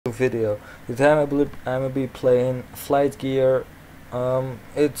Video. Today I'm gonna be playing FlightGear.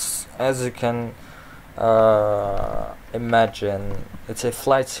 It's, as you can imagine, it's a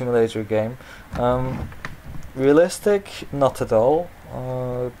flight simulator game. Realistic, not at all.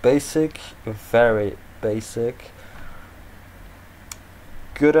 Basic, very basic.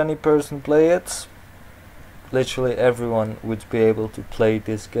 Could any person play it? Literally everyone would be able to play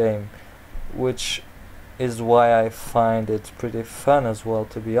this game, which is why I find it pretty fun as well,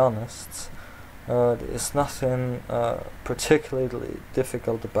 to be honest. There's nothing particularly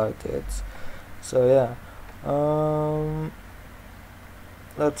difficult about it. So yeah,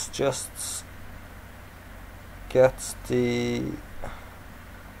 let's just get the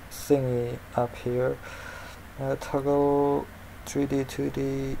thingy up here. Toggle 3D,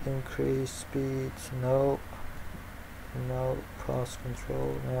 2D, increase speed, no, cross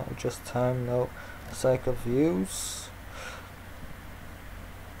control, no, just time, no. Cycle views.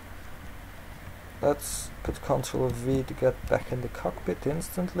 Let's put Ctrl V to get back in the cockpit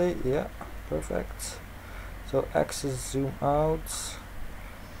instantly. Yeah, perfect. So X is zoom out.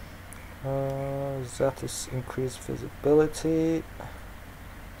 Z is increase visibility.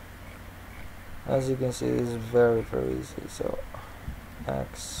 As you can see, it is very easy. So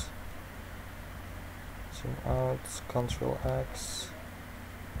X, zoom out, Ctrl X.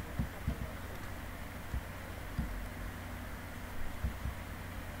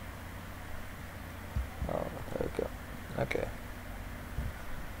 Okay.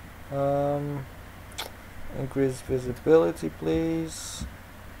 Increase visibility, please.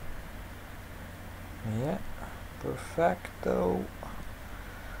 Yeah, perfecto.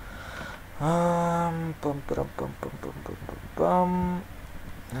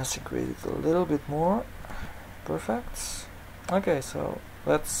 Let's increase it a little bit more. Perfect. Okay, so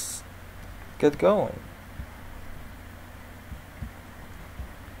let's get going.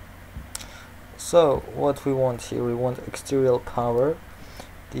 So what we want here, we want exterior power.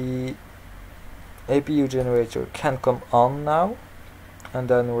 The APU generator can come on now, and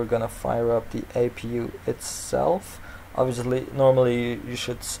then we're gonna fire up the APU itself. Obviously, normally you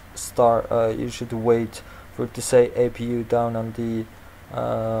should you should wait for it to say APU down on the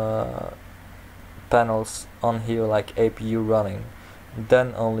panels on here, like APU running.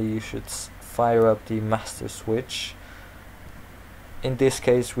 Then only you should fire up the master switch. In this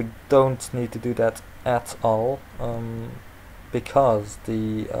case, we don't need to do that at all, because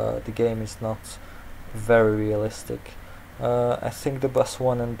the game is not very realistic. I think the bus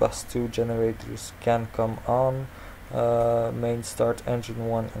 1 and bus 2 generators can come on. Main start engine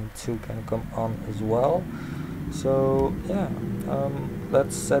 1 and 2 can come on as well. So yeah,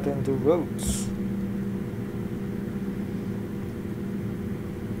 let's set in the routes.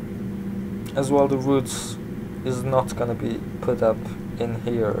 As well, the routes is not gonna be put up in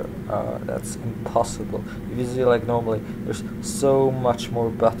here. That's impossible. If you see, like, normally there's so much more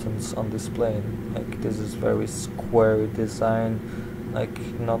buttons on this plane. Like, this is very square design, like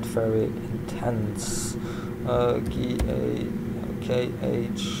not very intense. GAKHWD,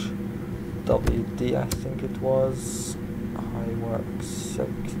 I think it was. Highway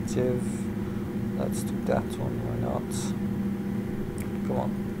executive. Let's do that one. Why not? Come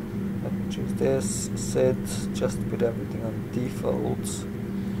on. Let me choose this, sit, just put everything on default.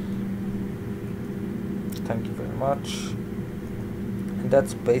 Thank you very much. And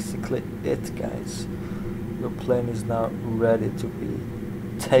that's basically it, guys. Your plane is now ready to be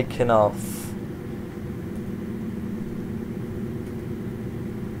taken off.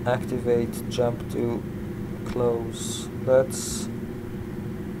 Activate, jump to close. Let's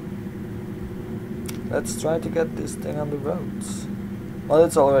try to get this thing on the roads. Well,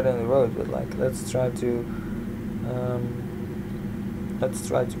 it's already on the road, but like, let's try to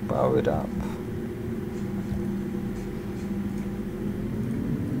power it up.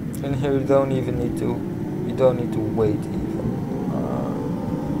 In here, you don't need to wait even.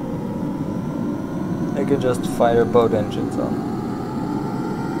 You can just fire both engines on.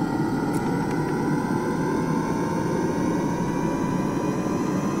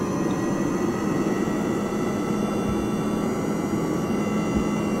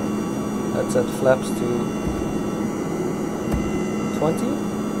 Let's set flaps to 20.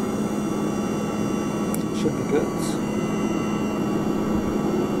 Should be good.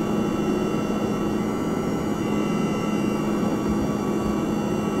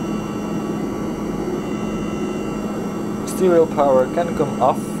 Exterior power can come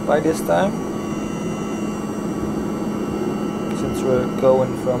off by this time, since we're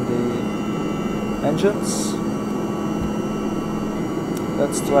going from the engines.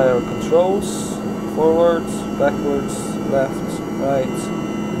 Let's try our controls. Forwards, backwards, left, right,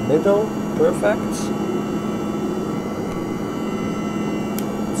 middle, perfect.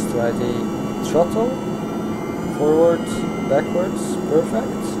 Let's try the throttle, forward, backwards,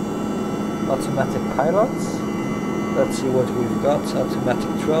 perfect. Automatic pilot, let's see what we've got.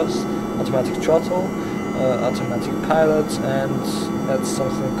 Automatic thrust, automatic throttle, automatic pilot, and that's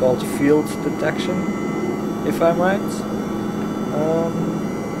something called field detection, if I'm right.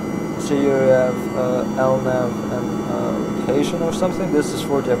 So you have LNAV and location or something. This is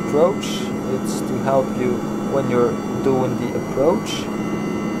for the approach. It's to help you when you're doing the approach.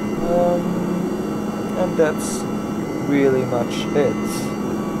 And that's really much it.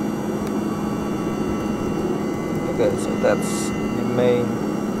 Okay, so that's the main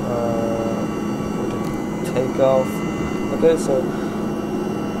for the takeoff. Okay, so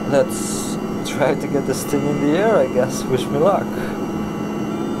let's try to get this thing in the air, I guess. Wish me luck.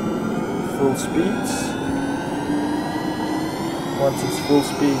 Full speeds. Once it's full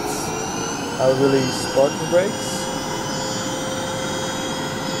speeds, I'll release parking brakes.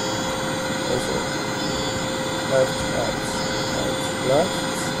 Also, left, left,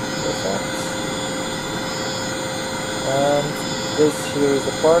 perfect. And this here is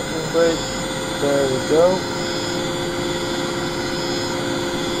the parking brake. There we go.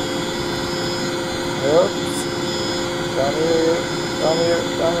 Oops. Come here, come here,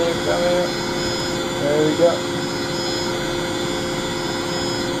 come here, come here. There we go.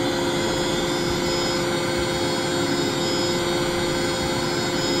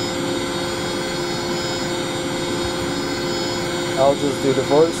 I'll just do the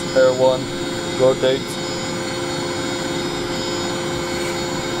voice. Air 1, rotate.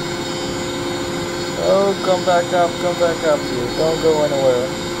 Oh, come back up here. Don't go anywhere.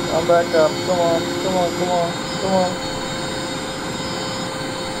 Come back up. Come on, come on, come on, come on.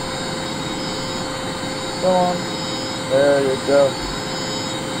 Come on. There you go.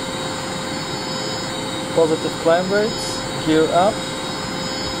 Positive climb rates. Gear up.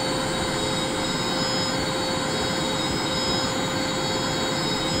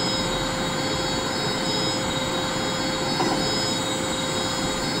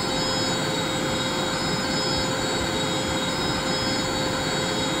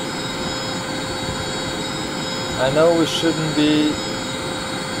 I know we shouldn't be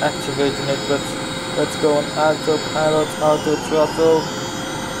activating it, but let's go on autopilot, auto throttle.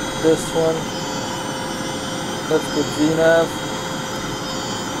 This one. Let's put VNAV.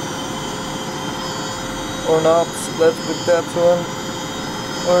 Or not. Let's put that one.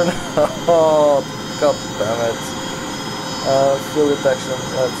 Or not. God damn it. Fuel detection.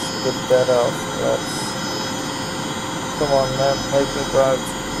 Let's put that off. Let's. Come on, man. Make me proud.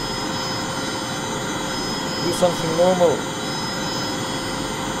 Do something normal.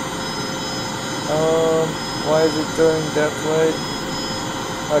 Why is it turning that way?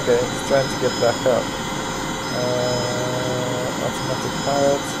 Okay, it's trying to get back up. Automatic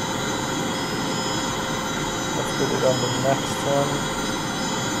pilot. Let's put it on the next one.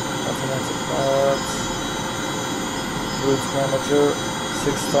 Automatic pilot. Route manager.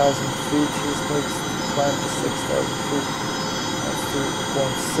 6,000 feet. He's going to climb to 6,000 feet. That's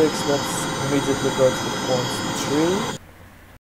 2.6. Let's immediately go to point 3.